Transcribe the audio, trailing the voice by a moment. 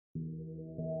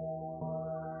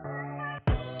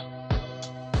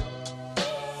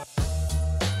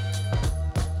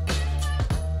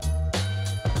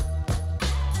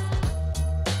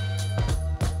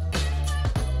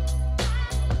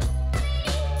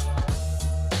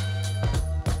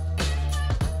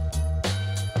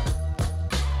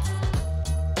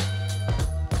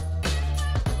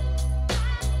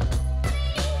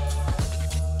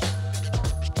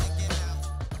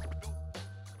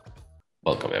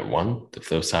everyone, the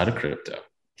Flipside of crypto.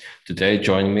 Today,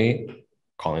 joining me,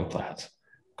 Colin Platt.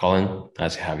 Colin,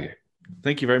 nice to have you.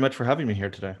 Thank you very much for having me here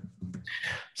today.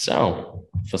 So,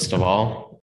 first of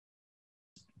all,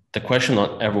 the question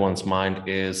on everyone's mind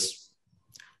is,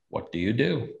 what do you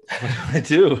do? What do I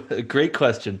do? Great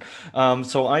question.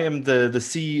 So I am the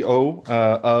CEO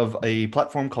of a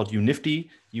platform called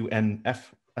Unifty,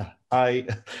 Unifty. I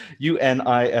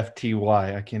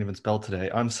can't even spell today.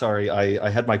 I'm sorry. I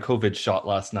had my COVID shot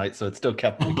last night, so it still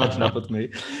kept catching up with me.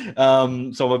 So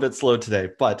I'm a bit slow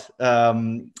today, but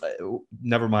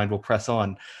never mind. We'll press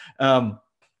on.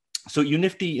 So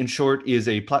Unifty, in short, is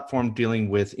a platform dealing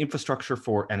with infrastructure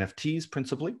for NFTs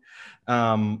principally.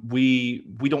 We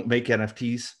don't make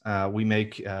NFTs. We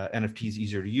make NFTs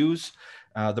easier to use.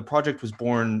 The project was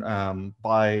born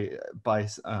by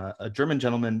a German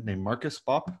gentleman named Markus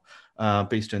Bopp,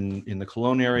 based in the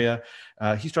Cologne area.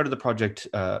 He started the project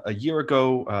a year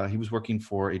ago. He was working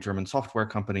for a German software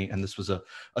company, and this was a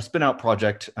spin-out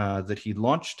project that he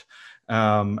launched.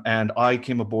 And I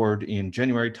came aboard in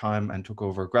January time and took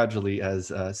over gradually as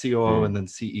COO and then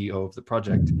CEO of the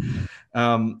project.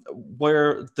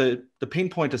 Where the pain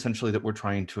point essentially that we're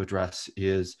trying to address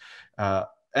is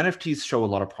NFTs show a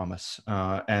lot of promise.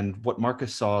 And what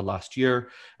Marcus saw last year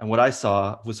and what I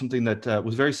saw was something that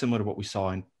was very similar to what we saw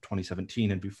in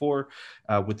 2017 and before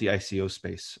with the ICO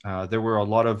space. There were a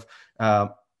lot of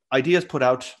ideas put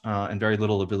out and very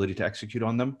little ability to execute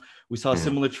on them. We saw a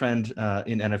similar trend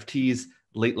in NFTs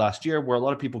late last year, where a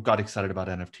lot of people got excited about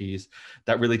NFTs.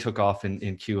 That really took off in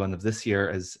Q1 of this year,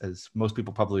 as most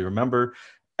people probably remember.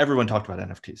 Everyone talked about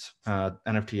NFTs,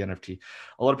 NFT.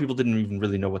 A lot of people didn't even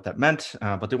really know what that meant,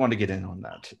 but they wanted to get in on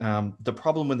that. The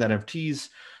problem with NFTs,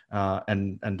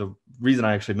 and the reason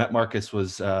I actually met Marcus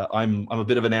was I'm a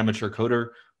bit of an amateur coder.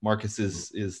 Marcus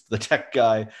is the tech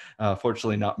guy,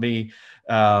 fortunately not me.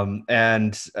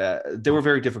 And they were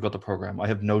very difficult to program. I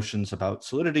have notions about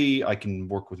Solidity. I can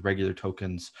work with regular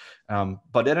tokens,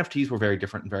 but NFTs were very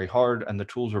different and very hard, and the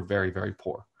tools were very, very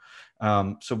poor.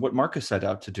 So what Marcus set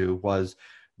out to do was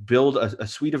build a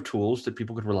suite of tools that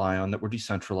people could rely on, that were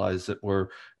decentralized, that were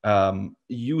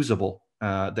usable,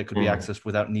 that could be accessed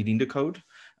without needing to code.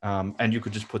 And you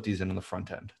could just put these in on the front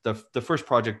end. The first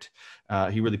project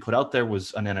he really put out there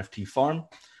was an NFT farm.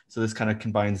 So this kind of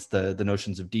combines the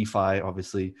notions of DeFi,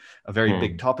 obviously a very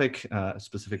big topic,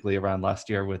 specifically around last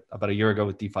year about a year ago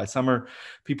with DeFi Summer.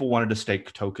 People wanted to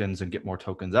stake tokens and get more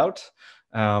tokens out.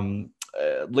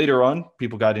 Later on,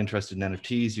 people got interested in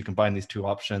NFTs. You combine these two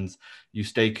options. You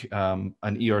stake an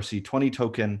ERC20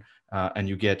 token and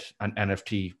you get an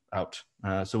NFT out.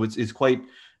 So it's quite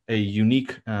a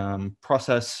unique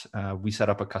process. We set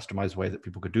up a customized way that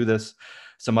people could do this.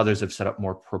 Some others have set up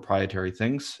more proprietary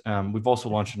things. We've also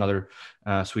launched another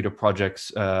suite of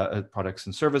products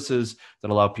and services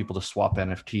that allow people to swap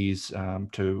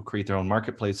NFTs to create their own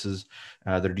marketplaces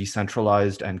that are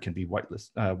decentralized and can be white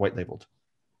labeled.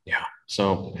 Yeah.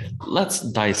 So let's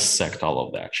dissect all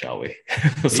of that, shall we?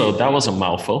 So that was a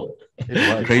mouthful.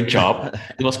 Great job.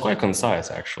 It was quite concise,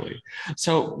 actually.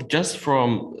 So just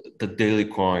from the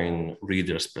DailyCoin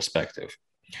reader's perspective,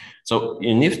 so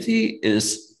Unifty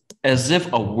is as if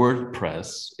a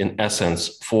WordPress, in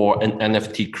essence, for an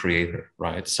NFT creator,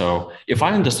 right? So if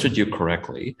I understood you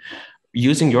correctly,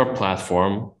 using your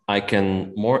platform, I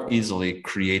can more easily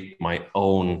create my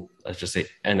own, let's just say,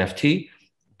 NFT,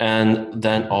 and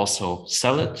then also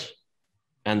sell it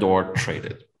and or trade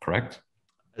it, correct?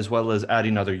 As well as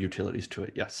adding other utilities to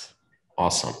it, yes.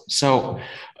 Awesome. So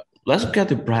let's get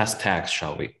to brass tacks,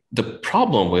 shall we? The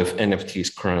problem with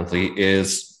NFTs currently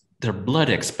is they're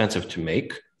bloody expensive to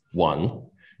make, one.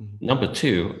 Number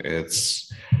two,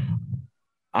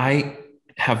 I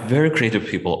have very creative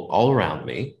people all around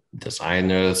me,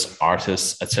 designers,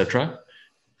 artists, etc.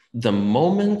 The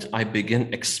moment I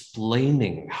begin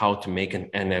explaining how to make an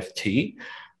NFT,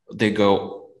 they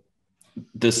go,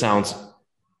 this sounds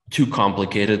too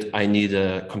complicated. I need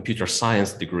a computer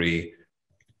science degree.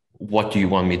 What do you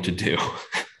want me to do?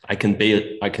 I can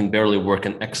barely work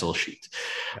an Excel sheet,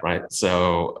 right?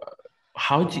 So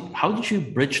how did you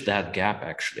bridge that gap,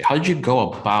 actually? How did you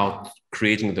go about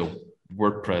creating the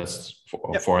WordPress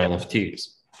for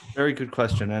NFTs? Very good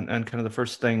question. And kind of the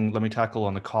first thing, let me tackle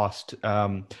on the cost. It's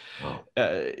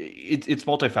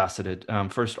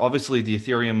multifaceted. First, obviously, the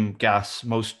Ethereum gas,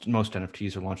 most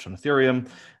NFTs are launched on Ethereum.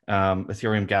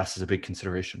 Ethereum gas is a big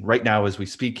consideration. Right now, as we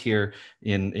speak here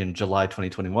in July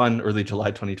 2021, early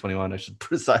July 2021, I should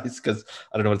precise, because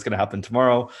I don't know what's going to happen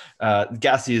tomorrow.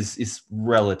 Gas is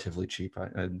relatively cheap.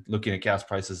 I'm looking at gas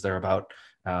prices, they're about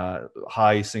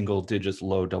high single digits,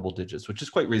 low double digits, which is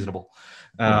quite reasonable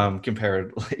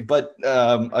comparatively. But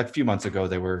a few months ago,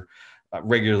 they were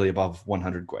regularly above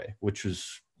 100 Gwei, which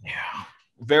was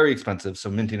very expensive. So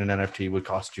minting an NFT would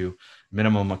cost you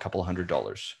minimum a couple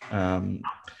 $100.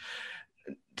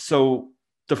 So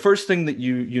the first thing that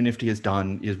Unifty has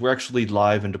done is we're actually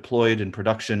live and deployed in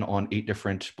production on 8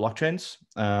 different blockchains.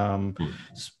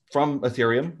 From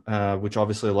Ethereum, which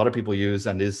obviously a lot of people use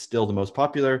and is still the most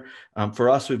popular. For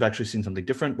us, we've actually seen something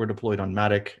different. We're deployed on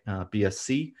Matic,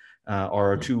 BSC, are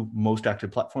our 2 most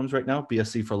active platforms right now.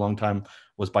 BSC for a long time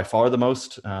was by far the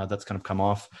most. That's kind of come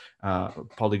off.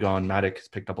 Polygon, Matic has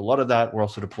picked up a lot of that. We're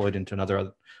also deployed into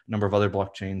another number of other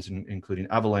blockchains, including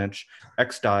Avalanche,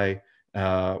 XDAI.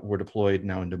 We're deployed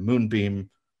now into Moonbeam.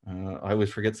 I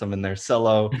always forget some in there.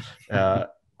 Celo.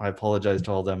 I apologize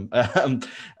to all of them.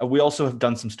 We also have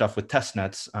done some stuff with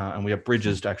testnets, and we have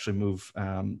bridges to actually move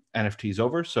NFTs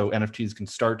over. So NFTs can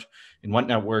start in one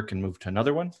network and move to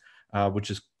another one,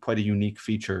 which is quite a unique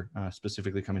feature,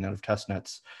 specifically coming out of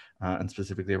testnets and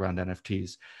specifically around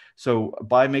NFTs. So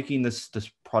by making this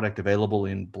product available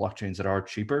in blockchains that are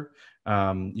cheaper,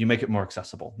 you make it more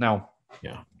accessible. Now,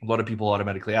 a lot of people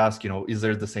automatically ask, is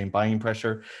there the same buying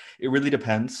pressure? It really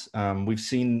depends. We've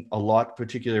seen a lot,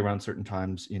 particularly around certain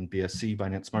times in BSC,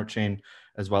 Binance Smart Chain,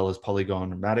 as well as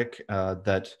Polygon or Matic,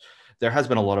 that there has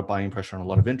been a lot of buying pressure and a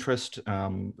lot of interest.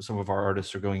 Some of our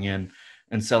artists are going in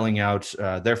and selling out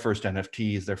their first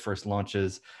NFTs, their first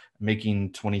launches,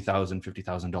 making $20,000,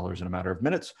 $50,000 in a matter of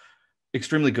minutes.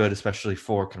 Extremely good, especially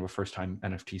for kind of a first-time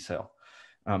NFT sale.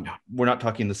 We're not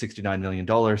talking the $69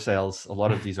 million sales. A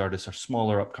lot of these artists are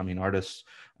smaller, upcoming artists.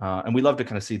 And we love to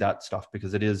kind of see that stuff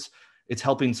because it's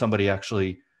helping somebody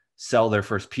actually sell their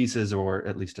first pieces, or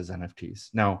at least as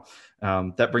NFTs. Now,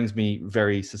 that brings me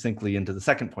very succinctly into the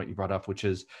second point you brought up, which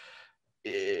is,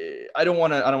 I don't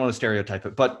want to stereotype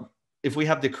it, but if we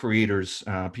have the creators,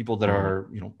 people that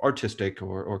are artistic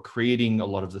or creating a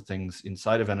lot of the things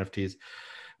inside of NFTs,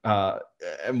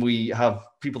 and we have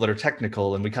people that are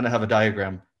technical and we kind of have a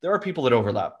diagram, there are people that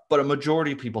overlap, but a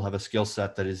majority of people have a skill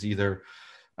set that is either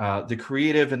the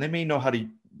creative, and they may know how to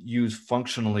use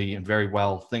functionally and very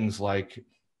well things like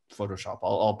Photoshop.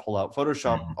 I'll pull out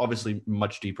Photoshop, obviously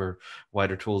much deeper,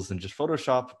 wider tools than just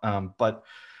Photoshop, but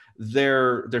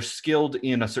they're skilled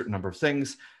in a certain number of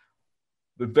things.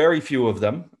 But very few of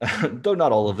them, though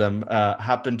not all of them,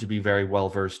 happen to be very well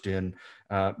versed in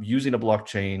using a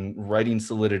blockchain, writing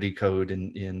Solidity code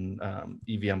in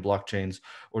EVM blockchains,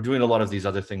 or doing a lot of these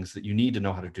other things that you need to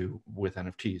know how to do with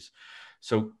NFTs.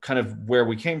 So kind of where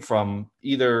we came from,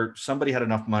 either somebody had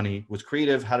enough money, was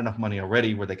creative, had enough money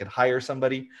already where they could hire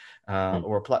somebody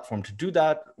or a platform to do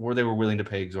that, or they were willing to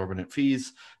pay exorbitant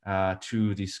fees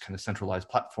to these kind of centralized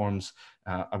platforms.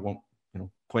 I won't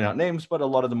point out names, but a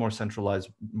lot of the more centralized,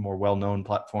 more well-known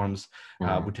platforms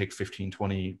would take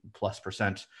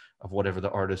 15-20+% of whatever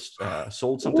the artist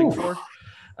sold something for.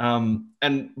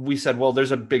 And we said, well,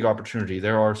 there's a big opportunity.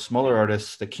 There are smaller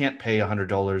artists that can't pay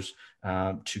 $100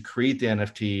 to create the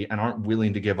NFT and aren't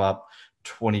willing to give up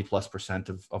 20+%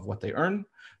 of what they earn,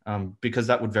 because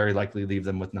that would very likely leave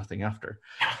them with nothing after.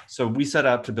 So we set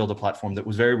out to build a platform that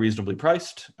was very reasonably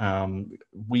priced.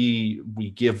 We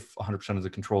give 100% of the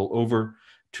control over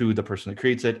to the person that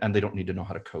creates it, and they don't need to know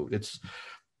how to code.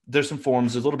 There's some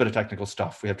forms, there's a little bit of technical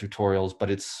stuff. We have tutorials, but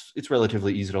it's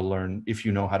relatively easy to learn if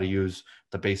you know how to use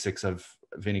the basics of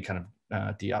any kind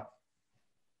of DApp.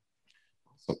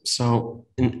 So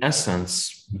in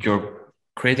essence, you're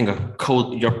creating a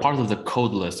code, you're part of the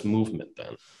codeless movement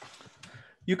then.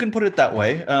 You can put it that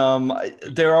way.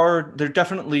 There are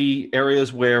definitely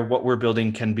areas where what we're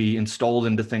building can be installed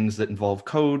into things that involve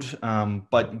code.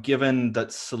 But given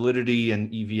that Solidity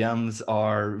and EVMs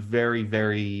are very,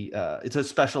 very, it's a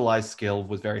specialized skill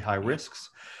with very high risks.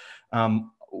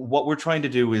 What we're trying to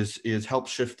do is help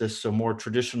shift this so more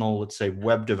traditional, let's say,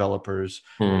 web developers,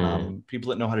 people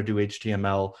that know how to do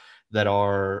HTML, that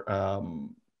are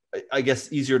I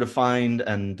guess easier to find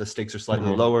and the stakes are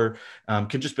slightly lower,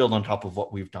 can just build on top of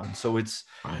what we've done. So it's,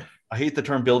 I hate the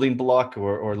term building block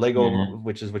or Lego,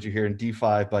 which is what you hear in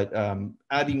DeFi, but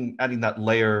adding that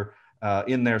layer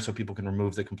in there so people can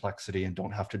remove the complexity and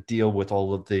don't have to deal with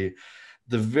all of the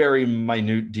very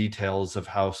minute details of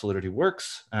how Solidity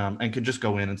works, and can just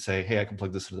go in and say, hey, I can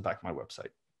plug this into the back of my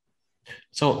website.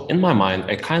 So in my mind,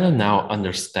 I kind of now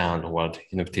understand what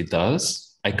Unifty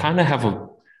does. I kind of have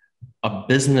a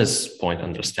business point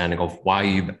understanding of why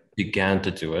you began to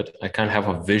do it. I kind of have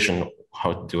a vision of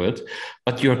how to do it,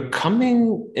 but you're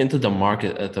coming into the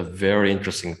market at a very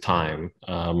interesting time,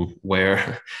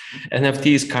 where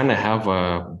NFTs kind of have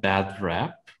a bad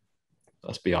rap,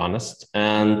 let's be honest.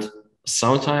 And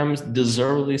sometimes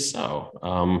deservedly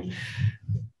so.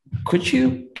 Could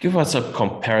you give us a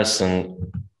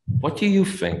comparison? What do you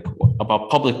think about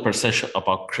public perception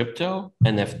about crypto,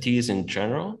 NFTs in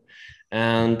general?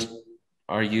 And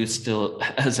are you still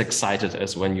as excited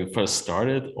as when you first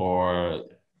started or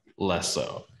less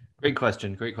so? Great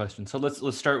question. Great question. So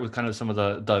let's start with kind of some of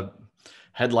the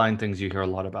headline things you hear a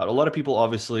lot about. A lot of people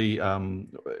obviously,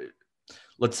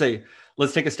 let's say,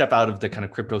 let's take a step out of the kind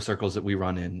of crypto circles that we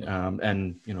run in,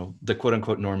 and the quote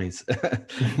unquote normies,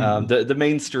 the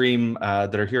mainstream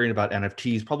that are hearing about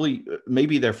NFTs, probably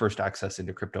maybe their first access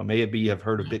into crypto. Maybe you've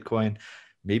heard of Bitcoin,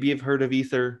 maybe you've heard of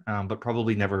Ether, but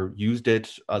probably never used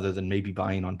it other than maybe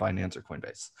buying on Binance or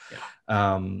Coinbase.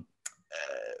 Yeah.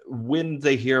 When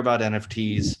they hear about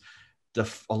NFTs,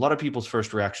 a lot of people's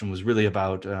first reaction was really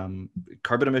about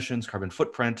carbon emissions, carbon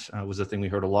footprint was the thing we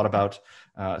heard a lot about,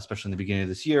 especially in the beginning of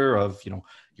this year of,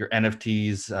 your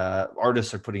NFTs,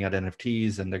 artists are putting out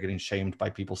NFTs and they're getting shamed by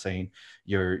people saying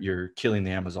you're killing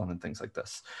the Amazon and things like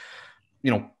this.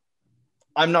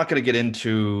 I'm not going to get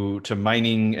into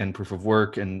mining and proof of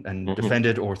work and defend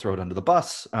it or throw it under the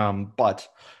bus. But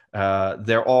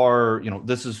there are,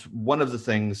 this is one of the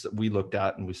things that we looked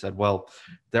at and we said, well,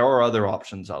 there are other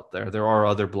options out there. There are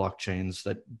other blockchains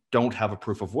that don't have a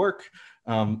proof of work.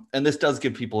 And this does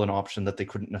give people an option that they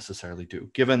couldn't necessarily do.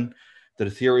 Given that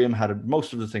Ethereum had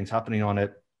most of the things happening on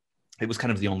it, it was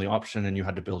kind of the only option and you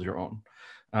had to build your own.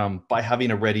 By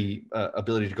having a ready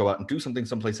ability to go out and do something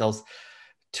someplace else,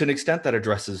 to an extent that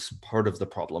addresses part of the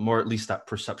problem, or at least that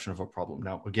perception of a problem.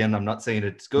 Now, again, I'm not saying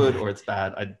it's good or it's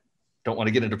bad. I don't want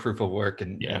to get into proof of work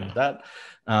and that.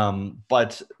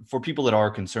 But for people that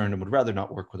are concerned and would rather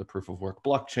not work with a proof of work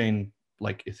blockchain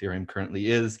like Ethereum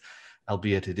currently is,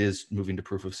 albeit it is moving to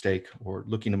proof of stake or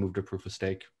looking to move to proof of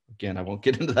stake. Again, I won't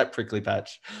get into that prickly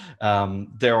patch.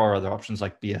 There are other options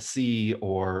like BSC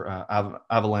or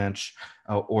Avalanche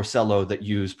or Celo that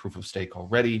use proof of stake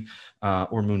already,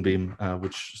 or Moonbeam,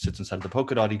 which sits inside of the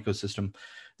Polkadot ecosystem.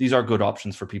 These are good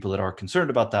options for people that are concerned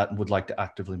about that and would like to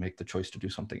actively make the choice to do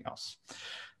something else.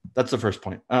 That's the first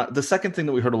point. The second thing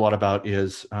that we heard a lot about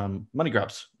is money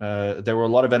grabs. There were a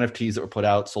lot of NFTs that were put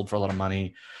out, sold for a lot of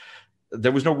money.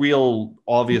 There was no real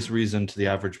obvious reason to the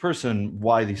average person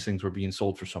why these things were being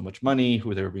sold for so much money,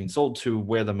 who they were being sold to,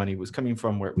 where the money was coming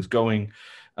from, where it was going.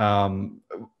 And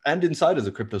inside of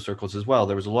the crypto circles as well,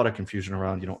 there was a lot of confusion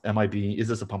around, is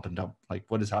this a pump and dump? Like,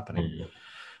 what is happening?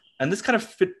 And this kind of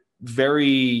fit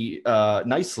very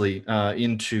nicely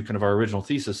into kind of our original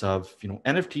thesis of,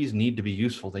 NFTs need to be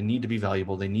useful. They need to be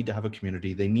valuable. They need to have a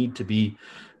community. They need to be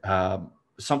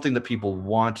something that people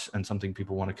want and something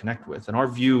people want to connect with. And our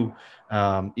view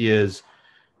is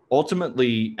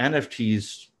ultimately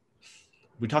NFTs,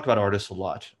 we talk about artists a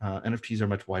lot. NFTs are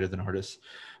much wider than artists.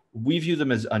 We view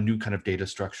them as a new kind of data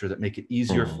structure that make it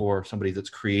easier for somebody that's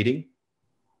creating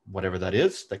whatever that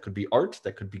is. That could be art,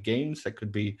 that could be games, that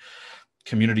could be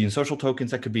community and social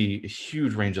tokens, that could be a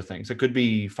huge range of things. It could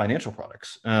be financial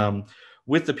products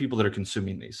with the people that are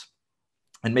consuming these,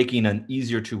 and making an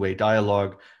easier two-way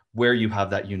dialogue where you have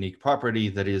that unique property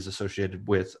that is associated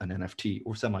with an NFT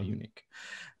or semi-unique.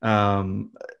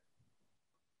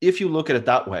 If you look at it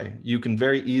that way, you can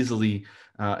very easily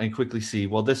and quickly see,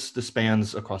 well, this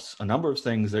spans across a number of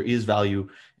things. There is value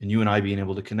in you and I being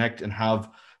able to connect and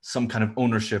have some kind of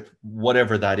ownership,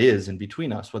 whatever that is in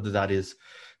between us, whether that is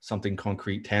something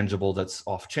concrete, tangible that's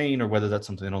off chain, or whether that's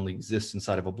something that only exists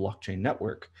inside of a blockchain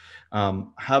network.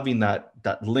 Having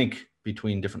that link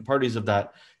between different parties of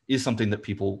that is something that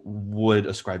people would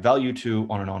ascribe value to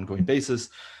on an ongoing basis,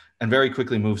 and very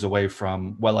quickly moves away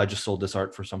from, well, I just sold this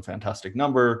art for some fantastic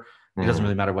number. It doesn't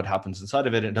really matter what happens inside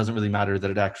of it. It doesn't really matter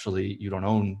that it actually, you don't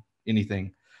own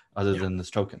anything other than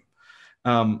this token.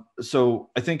 So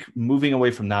I think moving away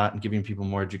from that and giving people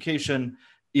more education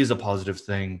is a positive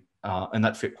thing. And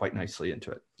that fit quite nicely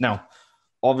into it. Now,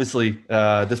 obviously,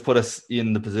 this put us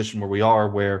in the position where we are,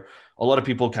 where a lot of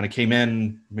people kind of came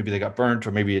in, maybe they got burnt,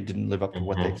 or maybe it didn't live up to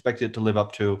what they expected it to live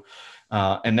up to.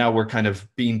 And now we're kind of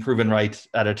being proven right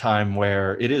at a time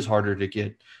where it is harder to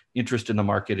get interest in the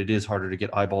market. It is harder to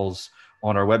get eyeballs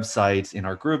on our websites, in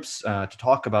our groups, to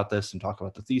talk about this and talk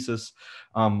about the thesis.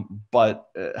 But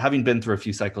having been through a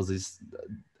few cycles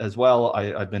as well,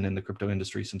 I've been in the crypto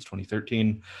industry since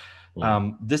 2013.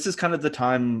 This is kind of the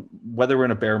time, whether we're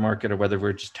in a bear market or whether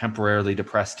we're just temporarily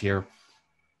depressed here,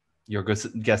 your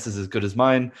guess is as good as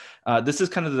mine. This is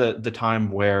kind of the time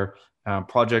where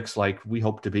projects like we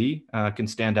hope to be can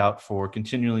stand out for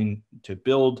continuing to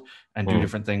build and do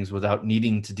different things without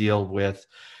needing to deal with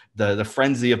the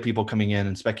frenzy of people coming in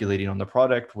and speculating on the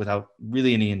product without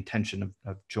really any intention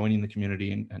of joining the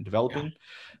community and developing,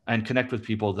 and connect with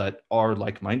people that are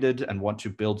like-minded and want to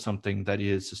build something that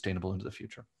is sustainable into the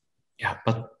future. Yeah,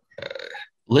 but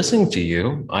listening to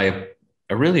you, I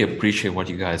really appreciate what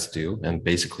you guys do, and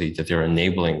basically that you're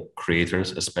enabling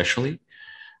creators, especially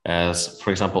as,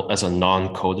 for example, as a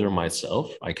non-coder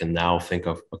myself, I can now think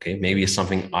of, okay, maybe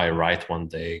something I write one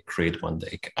day, create one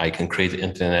day. I can create it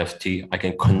into an NFT. I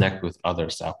can connect with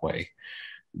others that way.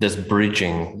 This bridge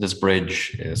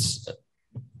is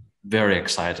very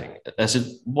exciting, as it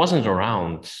wasn't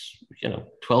around,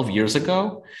 12 years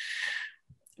ago.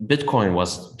 Bitcoin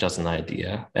was just an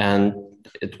idea, and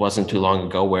it wasn't too long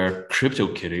ago where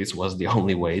CryptoKitties was the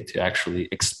only way to actually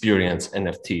experience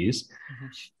NFTs. Mm-hmm.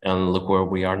 And look where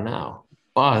we are now.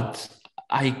 But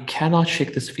I cannot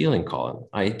shake this feeling, Colin.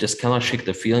 I just cannot shake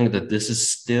the feeling that this is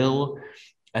still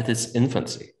at its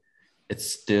infancy. It's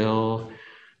still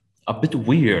a bit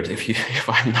weird if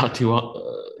I'm not too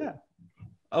yeah.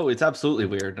 Oh, it's absolutely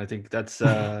weird. I think that's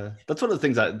one of the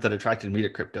things that attracted me to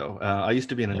crypto. I used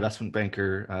to be an investment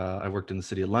banker. I worked in the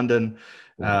city of London.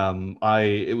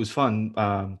 It was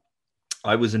fun.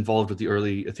 I was involved with the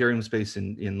early Ethereum space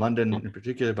in London in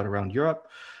particular, but around Europe.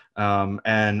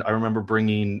 And I remember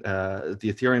bringing the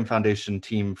Ethereum Foundation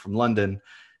team from London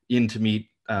in to meet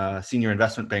senior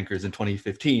investment bankers in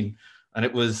 2015. And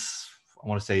it was, I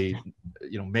want to say,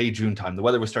 May, June time. The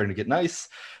weather was starting to get nice,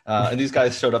 and these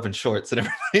guys showed up in shorts, and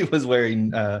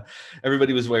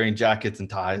everybody was wearing jackets and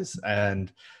ties,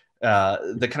 and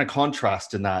the kind of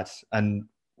contrast in that. And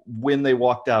when they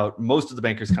walked out, most of the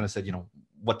bankers kind of said,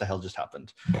 what the hell just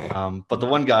happened? But the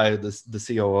one guy, the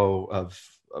COO of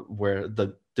where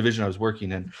the division I was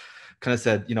working in, kind of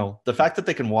said, the fact that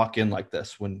they can walk in like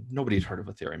this when nobody's heard of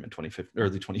Ethereum in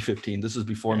early 2015, this was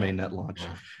before mainnet launch.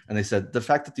 And they said, the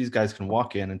fact that these guys can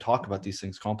walk in and talk about these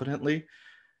things competently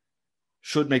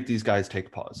should make these guys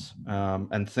take pause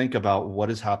and think about what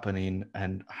is happening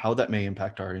and how that may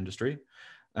impact our industry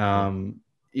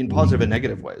in positive and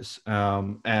negative ways.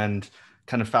 And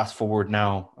kind of fast forward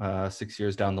now 6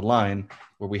 years down the line,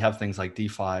 where we have things like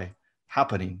DeFi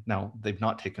happening. Now, they've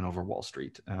not taken over Wall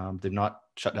Street. They've not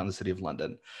shut down the city of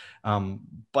London.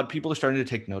 But people are starting to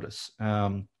take notice.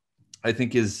 I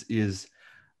think is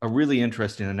a really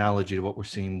interesting analogy to what we're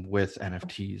seeing with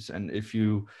NFTs. And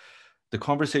the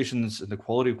conversations and the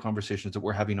quality of conversations that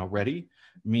we're having already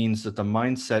means that the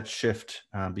mindset shift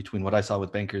between what I saw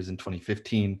with bankers in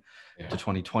 2015 to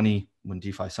 2020, when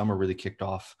DeFi summer really kicked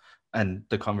off, and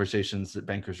the conversations that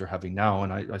bankers are having now.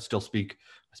 And I still speak,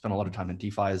 I spend a lot of time in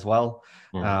DeFi as well.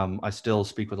 I still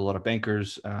speak with a lot of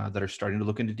bankers that are starting to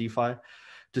look into DeFi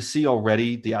to see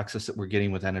already the access that we're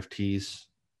getting with NFTs.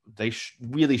 They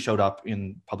really showed up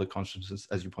in public consciousness,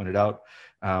 as you pointed out,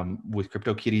 with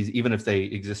CryptoKitties, even if they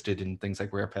existed in things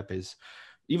like Rare Pepes,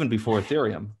 even before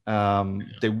Ethereum.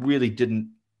 They really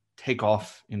didn't take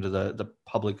off into the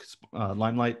public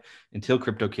limelight until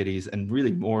CryptoKitties, and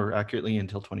really more accurately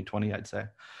until 2020, I'd say.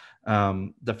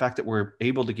 The fact that we're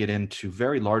able to get into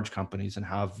very large companies and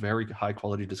have very high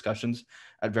quality discussions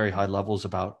at very high levels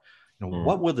about,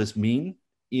 what will this mean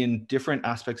in different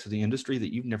aspects of the industry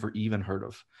that you've never even heard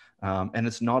of. And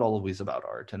it's not always about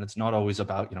art, and it's not always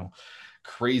about,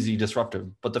 crazy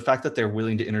disruptive, but the fact that they're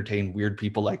willing to entertain weird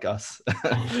people like us,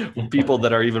 people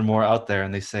that are even more out there,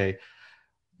 and they say,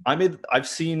 I've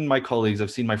seen my colleagues, I've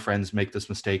seen my friends make this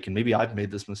mistake, and maybe I've made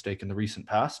this mistake in the recent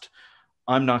past.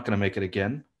 I'm not going to make it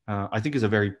again. I think is a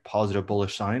very positive,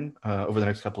 bullish sign over the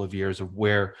next couple of years of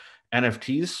where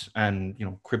NFTs and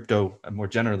crypto more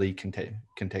generally can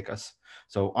take us.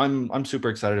 So I'm super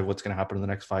excited of what's going to happen in the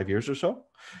next 5 years or so.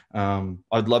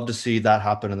 I'd love to see that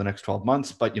happen in the next 12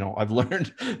 months, but I've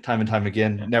learned time and time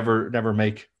again, never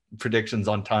make predictions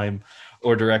on time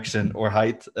or direction or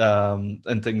height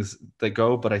and things that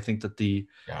go. But I think that the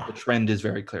trend is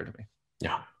very clear to me.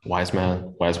 Yeah, wise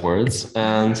man, wise words.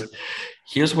 And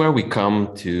here's where we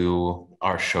come to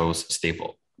our show's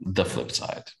staple, the flip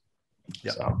side.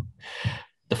 Yeah. So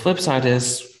the flip side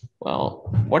is,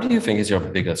 well, what do you think is your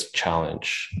biggest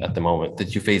challenge at the moment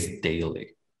that you face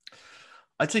daily?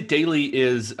 I'd say daily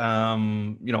is,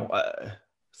 throwing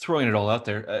it all out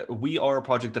there. We are a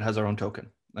project that has our own token.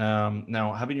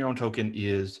 Now, having your own token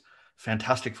is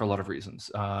fantastic for a lot of reasons.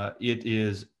 It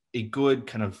is a good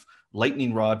kind of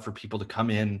lightning rod for people to come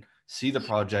in, see the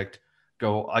project,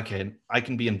 go, I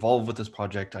can be involved with this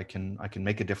project. I can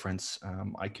make a difference.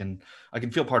 I can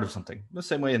feel part of something the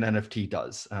same way an NFT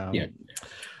does.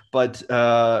 But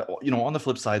on the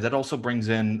flip side, that also brings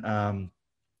in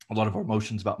a lot of our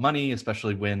emotions about money,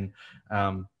 especially when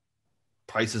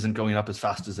price isn't going up as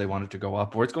fast as they want it to go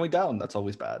up, or it's going down. That's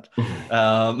always bad.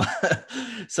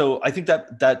 So I think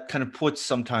that kind of puts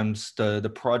sometimes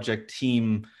the project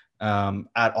team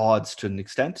at odds to an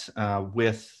extent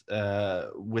with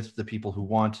the people who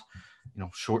want,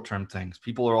 short-term things.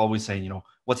 People are always saying,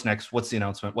 what's next? What's the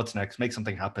announcement? What's next? Make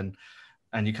something happen.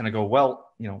 And you kind of go, well,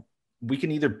 we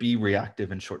can either be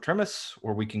reactive and short-termists,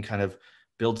 or we can kind of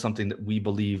build something that we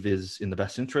believe is in the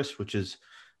best interest, which is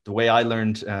the way I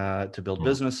learned to build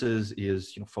businesses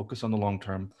is, focus on the long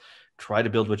term, try to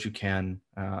build what you can,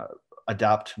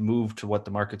 adapt, move to what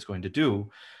the market's going to do.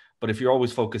 But if you're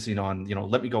always focusing on,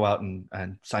 let me go out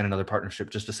and sign another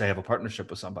partnership just to say I have a partnership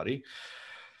with somebody,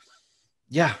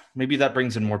 yeah, maybe that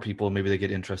brings in more people. Maybe they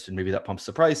get interested. Maybe that pumps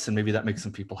the price, and maybe that makes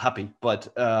some people happy. But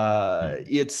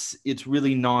it's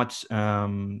really not. It's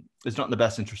not in the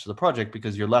best interest of the project,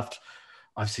 because you're left.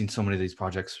 I've seen so many of these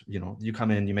projects. You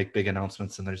come in, you make big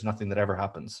announcements, and there's nothing that ever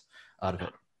happens out of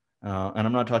it. And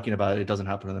I'm not talking about it doesn't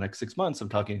happen in the next 6 months. I'm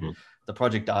talking the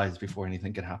project dies before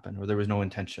anything can happen, or there was no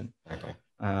intention. Okay.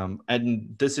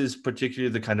 And this is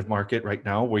particularly the kind of market right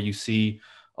now where you see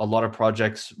a lot of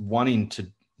projects wanting to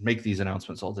make these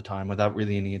announcements all the time without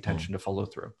really any intention to follow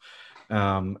through.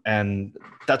 And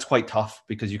that's quite tough,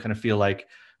 because you kind of feel like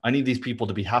I need these people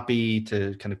to be happy,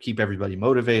 to kind of keep everybody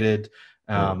motivated,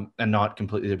 and not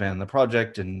completely abandon the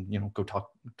project and, go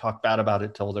talk bad about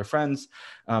it to all their friends.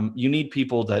 You need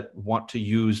people that want to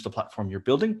use the platform you're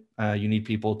building. You need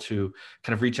people to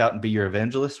kind of reach out and be your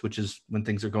evangelist, which is when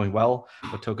things are going well.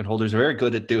 What token holders are very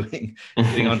good at doing,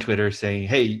 getting on Twitter saying,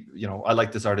 hey, I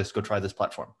like this artist, go try this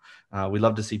platform. We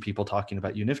love to see people talking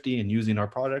about Unifty and using our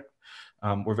product.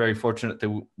 We're very fortunate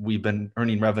that we've been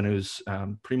earning revenues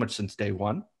pretty much since day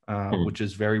one, which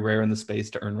is very rare in the space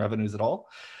to earn revenues at all.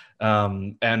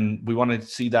 And we want to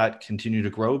see that continue to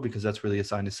grow, because that's really a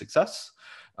sign of success.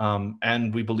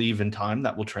 And we believe in time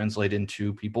that will translate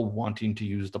into people wanting to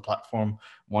use the platform,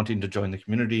 wanting to join the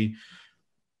community.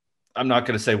 I'm not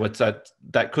going to say what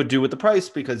that could do with the price,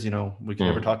 because, we can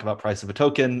never talk about price of a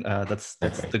token. That's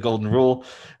the golden rule.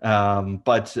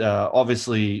 But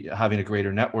obviously having a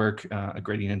greater network, a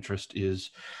greater interest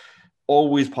is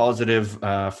always positive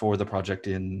for the project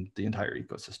in the entire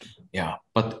ecosystem. Yeah,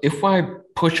 but if I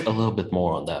push a little bit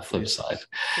more on that flip side,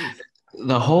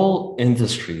 the whole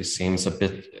industry seems a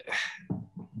bit,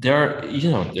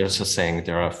 there's a saying,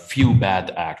 there are a few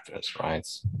bad actors, right?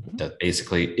 That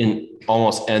basically in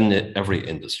almost every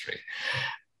industry.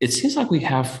 It seems like we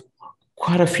have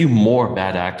quite a few more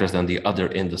bad actors than the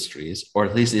other industries, or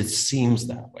at least it seems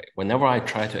that way. Whenever I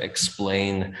try to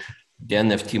explain the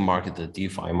NFT market, the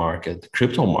DeFi market, the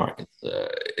crypto market,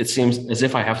 it seems as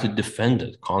if I have to defend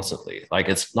it constantly. Like,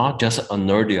 it's not just a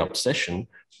nerdy obsession.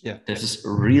 Yeah, this is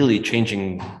really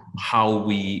changing how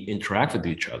we interact with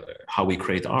each other, how we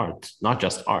create art, not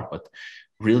just art, but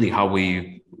really how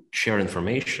we share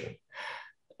information.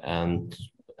 And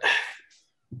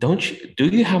do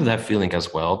you have that feeling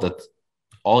as well, that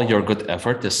all your good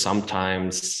effort is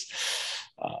sometimes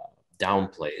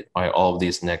downplayed by all of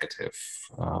these negative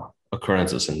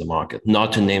occurrences in the market,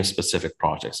 not to name specific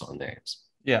projects or names?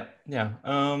 Yeah.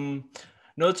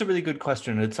 No, it's a really good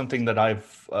question. It's something that I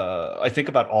think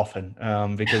about often,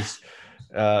 because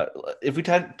if we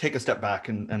take a step back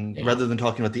and rather than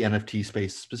talking about the NFT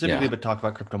space specifically, but talk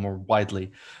about crypto more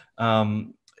widely,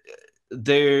 Tether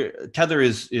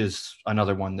is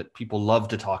another one that people love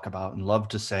to talk about and love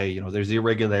to say, there's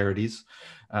irregularities,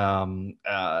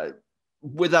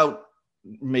 without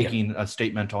making a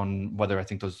statement on whether I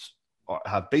think those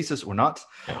have basis or not.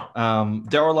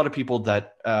 There are a lot of people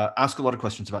that ask a lot of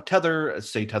questions about Tether,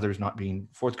 say Tether is not being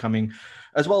forthcoming,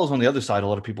 as well as on the other side, a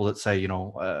lot of people that say,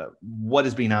 what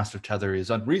is being asked of Tether is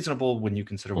unreasonable when you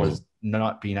consider what is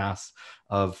not being asked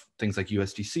of things like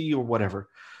USDC or whatever.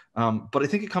 But I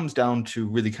think it comes down to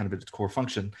really kind of its core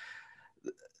function.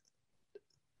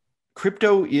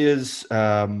 Crypto is,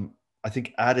 I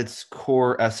think, at its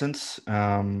core essence,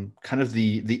 kind of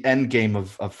the end game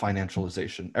of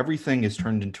financialization. Everything is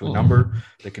turned into a number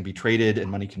that can be traded and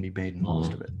money can be made in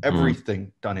most of it.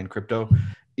 Everything done in crypto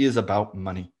is about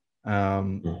money.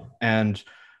 And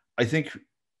I think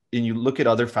when you look at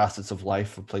other facets of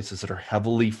life, of places that are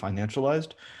heavily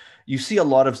financialized, you see a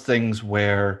lot of things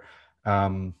where,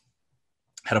 how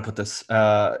to put this,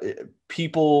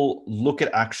 people look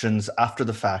at actions after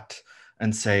the fact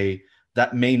and say,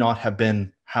 that may not have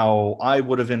been how I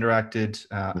would have interacted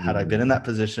had I been in that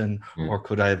position, or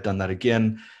could I have done that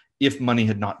again if money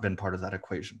had not been part of that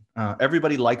equation.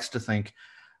 Everybody likes to think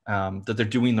that they're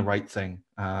doing the right thing,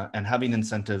 and having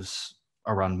incentives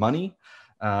around money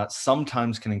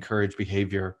sometimes can encourage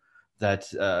behavior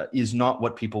that is not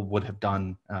what people would have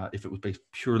done if it was based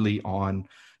purely on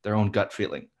their own gut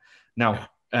feeling. Now,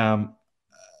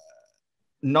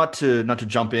 not to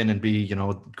jump in and be,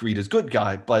 greed is good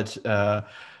guy, but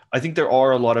I think there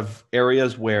are a lot of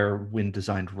areas where, when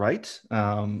designed right,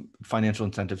 financial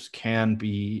incentives can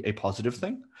be a positive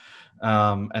thing,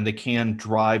 and they can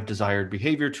drive desired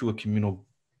behavior to a communal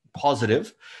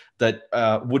positive that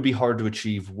would be hard to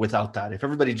achieve without that. If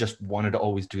everybody just wanted to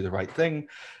always do the right thing,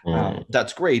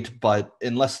 that's great, but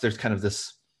unless there's kind of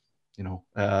this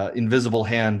invisible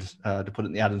hand, to put it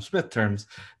in the Adam Smith terms,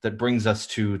 that brings us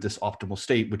to this optimal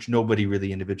state, which nobody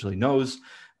really individually knows,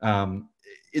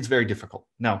 it's very difficult.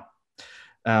 Now,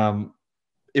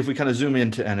 if we kind of zoom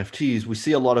into NFTs, we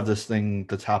see a lot of this thing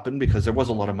that's happened because there was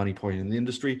a lot of money pouring in the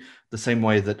industry, the same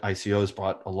way that ICOs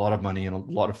brought a lot of money and a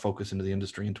lot of focus into the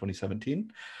industry in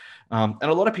 2017. And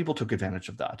a lot of people took advantage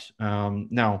of that.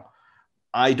 Now,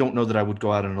 I don't know that I would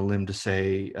go out on a limb to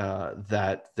say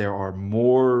that there are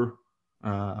more,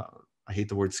 I hate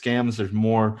the word scams, there's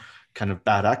more kind of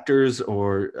bad actors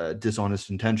or dishonest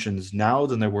intentions now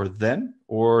than there were then,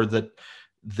 or that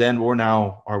then or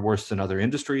now are worse than other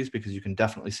industries, because you can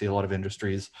definitely see a lot of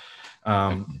industries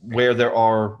where there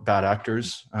are bad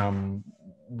actors.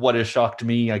 What has shocked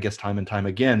me, I guess, time and time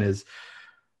again is,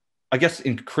 I guess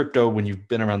in crypto, when you've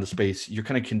been around the space, you're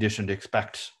kind of conditioned to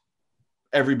expect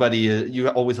everybody, you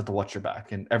always have to watch your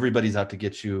back, and everybody's out to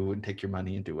get you and take your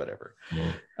money and do whatever.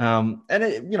 And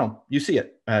it, you see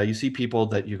it. You see people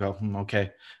that you go,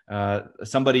 okay,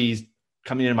 somebody's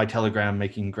coming in my Telegram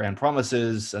making grand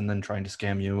promises and then trying to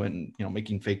scam you, and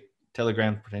making fake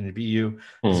Telegrams pretending to be you,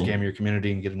 scam your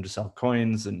community and get them to sell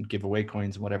coins and give away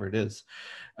coins and whatever it is.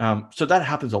 So that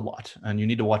happens a lot, and you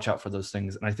need to watch out for those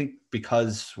things. And I think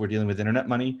because we're dealing with internet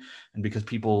money, and because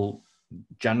people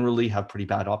generally have pretty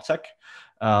bad OPSEC,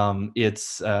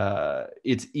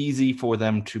 it's easy for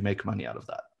them to make money out of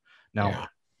that. Now,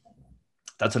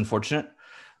 that's unfortunate.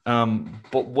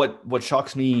 But what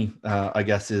shocks me, I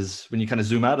guess, is when you kind of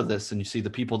zoom out of this and you see the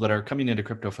people that are coming into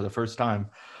crypto for the first time,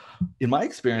 in my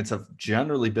experience, have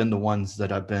generally been the ones that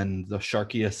have been the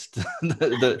sharkiest,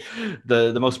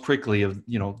 the most prickly of,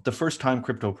 the first time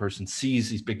crypto person sees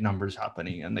these big numbers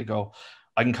happening and they go,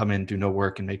 I can come in, do no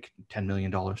work and make $10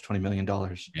 million, $20 million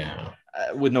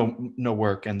with no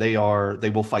work. And they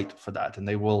will fight for that. And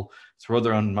they will throw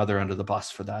their own mother under the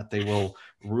bus for that. They will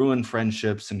ruin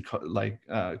friendships and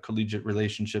collegiate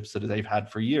relationships that they've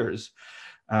had for years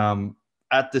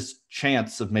at this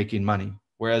chance of making money.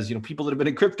 Whereas, people that have been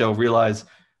in crypto realize,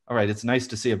 all right, it's nice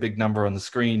to see a big number on the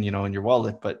screen, in your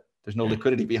wallet, but there's no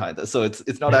liquidity behind this. So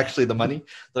it's not actually the money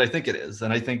that I think it is.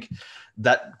 And I think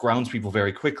that grounds people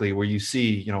very quickly, where you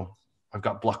see, I've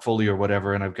got Blockfolio or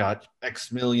whatever, and I've got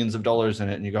X millions of dollars in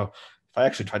it. And you go, if I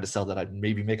actually tried to sell that, I'd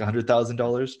maybe make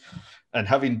 $100,000. And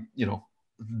having,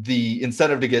 the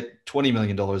incentive to get $20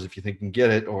 million, if you think you can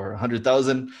get it, or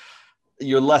 100,000,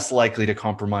 you're less likely to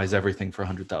compromise everything for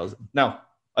 100,000. Now,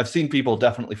 I've seen people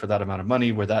definitely for that amount of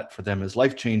money where that for them is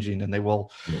life-changing, and they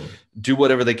will do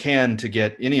whatever they can to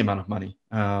get any amount of money.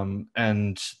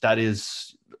 And that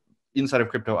is inside of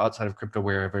crypto, outside of crypto,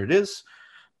 wherever it is,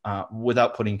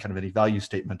 without putting kind of any value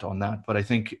statement on that. But I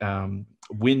think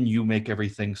when you make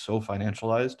everything so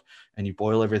financialized and you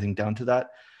boil everything down to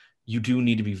that, you do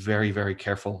need to be very, very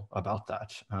careful about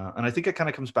that. And I think it kind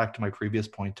of comes back to my previous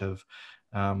point of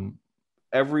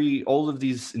all of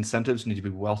these incentives need to be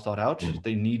well thought out.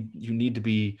 You need to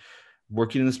be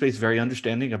working in the space very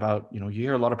understanding about, you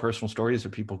hear a lot of personal stories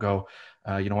where people go,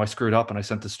 I screwed up and I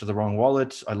sent this to the wrong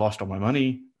wallet. I lost all my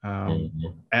money.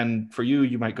 And for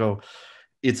you might go,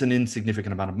 it's an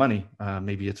insignificant amount of money.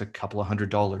 Maybe it's a couple of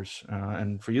 $100.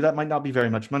 And for you, that might not be very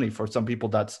much money. For some people,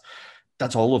 that's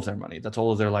all of their money. That's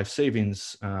all of their life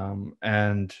savings.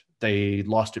 And they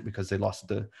lost it because they lost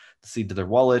the seed to their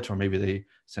wallet, or maybe they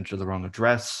sent to the wrong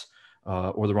address,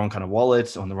 or the wrong kind of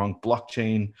wallet on the wrong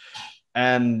blockchain.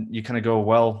 And you kind of go,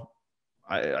 well,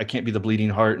 I can't be the bleeding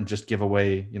heart and just give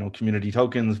away, community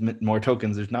tokens, more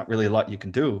tokens. There's not really a lot you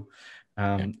can do.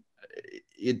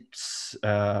 It's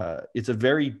a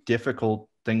very difficult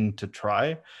thing to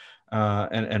try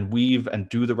and weave and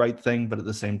do the right thing. But at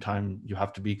the same time, you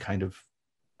have to be kind of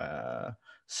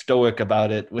stoic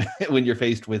about it when you're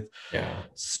faced with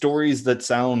stories that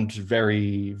sound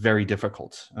very, very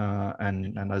difficult.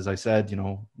 And as I said,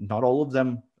 not all of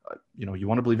them, you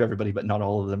want to believe everybody, but not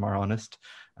all of them are honest.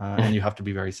 And you have to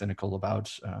be very cynical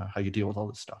about how you deal with all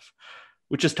this stuff,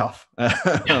 which is tough.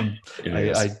 I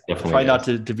try not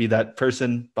to be that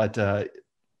person, but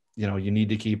you need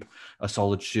to keep a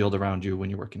solid shield around you when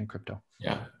you're working in crypto.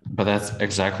 Yeah, but that's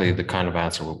exactly the kind of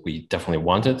answer we definitely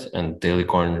wanted, and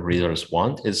DailyCoin readers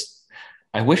want, is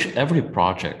I wish every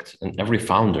project and every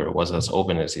founder was as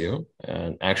open as you.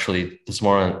 And actually, it's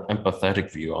more an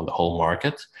empathetic view on the whole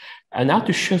market. And now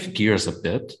to shift gears a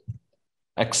bit,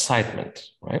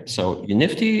 excitement, right? So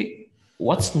Unifty,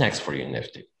 what's next for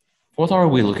Unifty? What are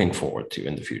we looking forward to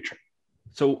in the future?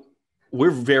 So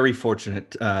we're very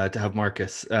fortunate to have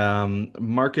Marcus.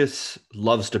 Marcus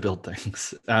loves to build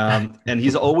things, and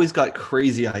he's always got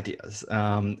crazy ideas.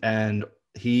 And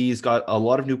he's got a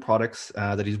lot of new products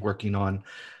that he's working on.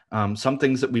 Some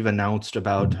things that we've announced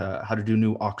about how to do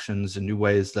new auctions and new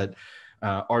ways that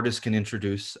artists can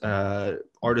introduce,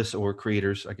 artists or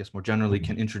creators, I guess more generally,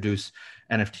 can introduce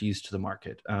NFTs to the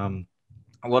market.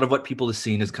 A lot of what people have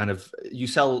seen is kind of, you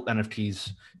sell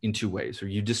NFTs in two ways, or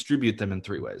you distribute them in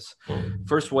three ways.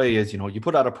 First way is, you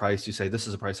put out a price, you say, this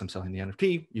is a price I'm selling the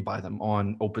NFT, you buy them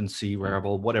on OpenSea,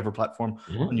 Rarible, whatever platform,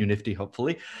 on Unifty,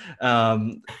 hopefully.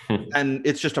 And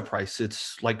it's just a price.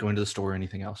 It's like going to the store or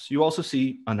anything else. You also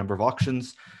see a number of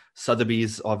auctions.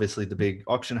 Sotheby's, obviously the big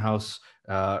auction house,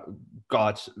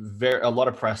 got a lot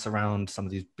of press around some of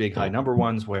these big high number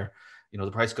ones where the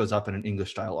price goes up in an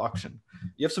English style auction.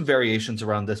 You have some variations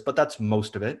around this, but that's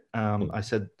most of it. I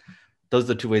said, those are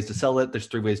the two ways to sell it. There's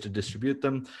three ways to distribute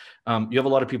them. You have a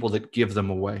lot of people that give them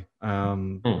away.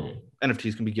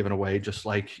 NFTs can be given away just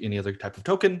like any other type of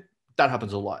token. That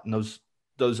happens a lot. And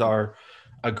those are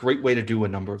a great way to do a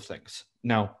number of things.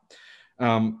 Now,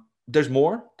 there's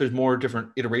more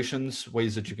different iterations,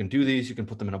 ways that you can do these. You can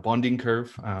put them in a bonding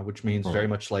curve, which means very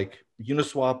much like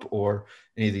Uniswap or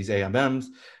any of these AMMs.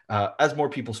 As more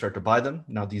people start to buy them,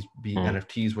 now these be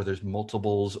NFTs where there's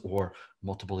multiples or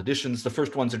multiple editions. The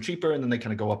first ones are cheaper, and then they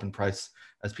kind of go up in price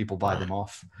as people buy them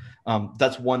off.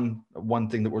 That's one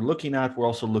thing that we're looking at. We're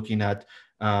also looking at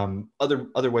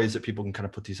other ways that people can kind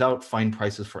of put these out, find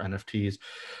prices for NFTs,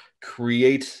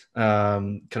 create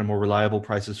kind of more reliable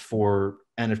prices for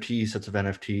NFT sets of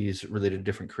NFTs related to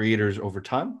different creators over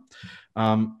time.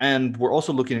 And we're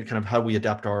also looking at kind of how we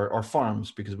adapt our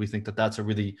farms, because we think that that's a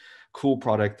really cool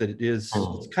product that it's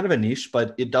kind of a niche,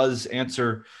 but it does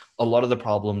answer a lot of the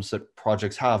problems that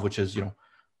projects have, which is,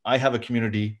 I have a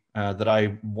community that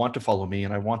I want to follow me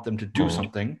and I want them to do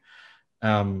something.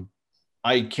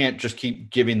 I can't just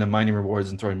keep giving them mining rewards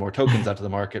and throwing more tokens out to the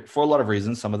market for a lot of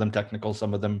reasons, some of them technical,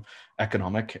 some of them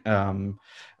economic.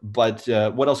 But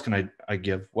what else can I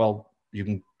give? Well, you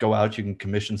can go out, you can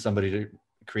commission somebody to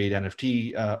create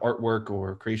NFT artwork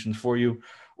or creations for you,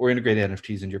 or integrate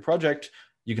NFTs into your project.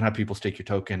 You can have people stake your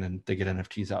token and they get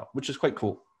NFTs out, which is quite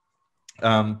cool.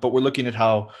 But we're looking at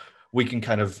how we can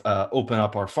kind of open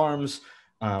up our farms.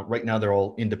 Right now, they're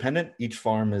all independent. Each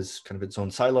farm is kind of its own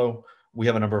silo. We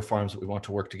have a number of farms that we want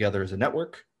to work together as a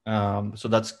network. So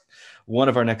that's one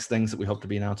of our next things that we hope to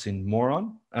be announcing more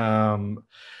on.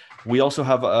 We also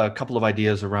have a couple of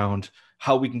ideas around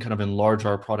how we can kind of enlarge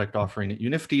our product offering at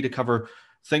Unifty to cover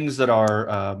things that are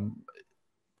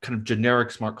kind of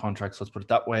generic smart contracts, let's put it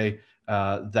that way,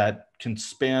 that can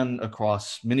span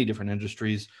across many different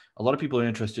industries. A lot of people are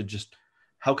interested just,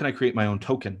 how can I create my own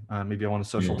token? Maybe I want a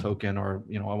social token, or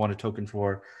I want a token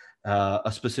for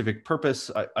a specific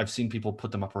purpose. I've seen people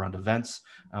put them up around events.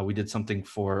 We did something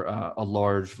for a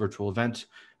large virtual event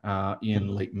in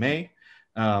late May.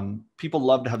 People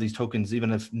love to have these tokens,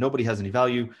 even if nobody has any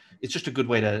value. It's just a good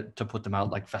way to put them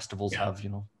out, like festivals have,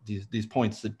 these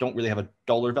points that don't really have a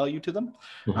dollar value to them,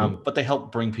 but they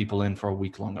help bring people in for a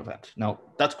week-long event. Now,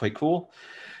 that's quite cool.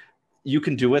 You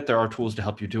can do it. There are tools to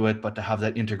help you do it, but to have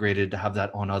that integrated, to have that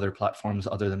on other platforms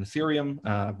other than Ethereum,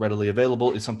 readily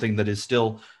available, is something that is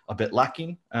still a bit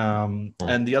lacking. And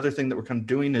the other thing that we're kind of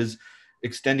doing is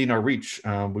extending our reach.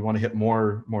 We want to hit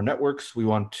more networks. We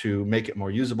want to make it more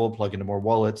usable, plug into more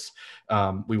wallets.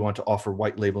 We want to offer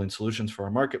white labeling solutions for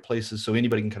our marketplaces, so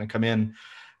anybody can kind of come in,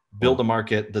 build a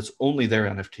market that's only their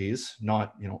NFTs,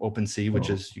 not OpenSea, which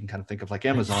is, you can kind of think of like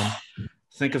Amazon.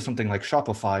 Think of something like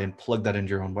Shopify and plug that into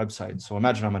your own website. So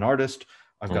imagine I'm an artist.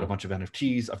 I've got a bunch of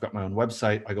NFTs. I've got my own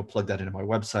website. I go plug that into my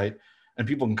website, and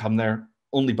people can come there,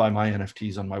 only buy my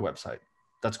NFTs on my website.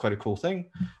 That's quite a cool thing.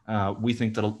 We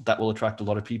think that will attract a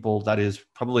lot of people. That is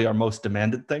probably our most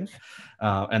demanded thing.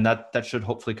 And that should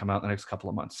hopefully come out in the next couple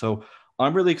of months. So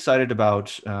I'm really excited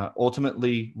about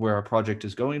ultimately where our project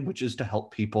is going, which is to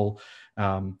help people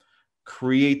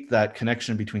create that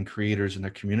connection between creators and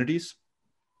their communities,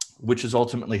 which is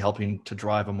ultimately helping to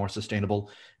drive a more sustainable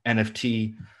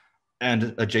NFT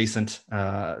and adjacent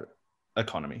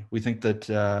economy. We think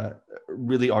that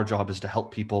really our job is to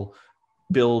help people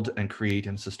build and create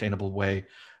in a sustainable way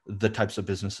the types of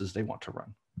businesses they want to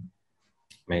run.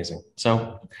 Amazing.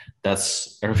 So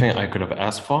that's everything I could have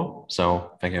asked for.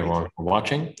 So thank you everyone for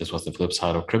watching. This was the flip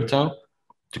side of crypto.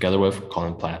 together with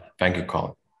Colin Platt. Thank you,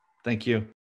 Colin. Thank you.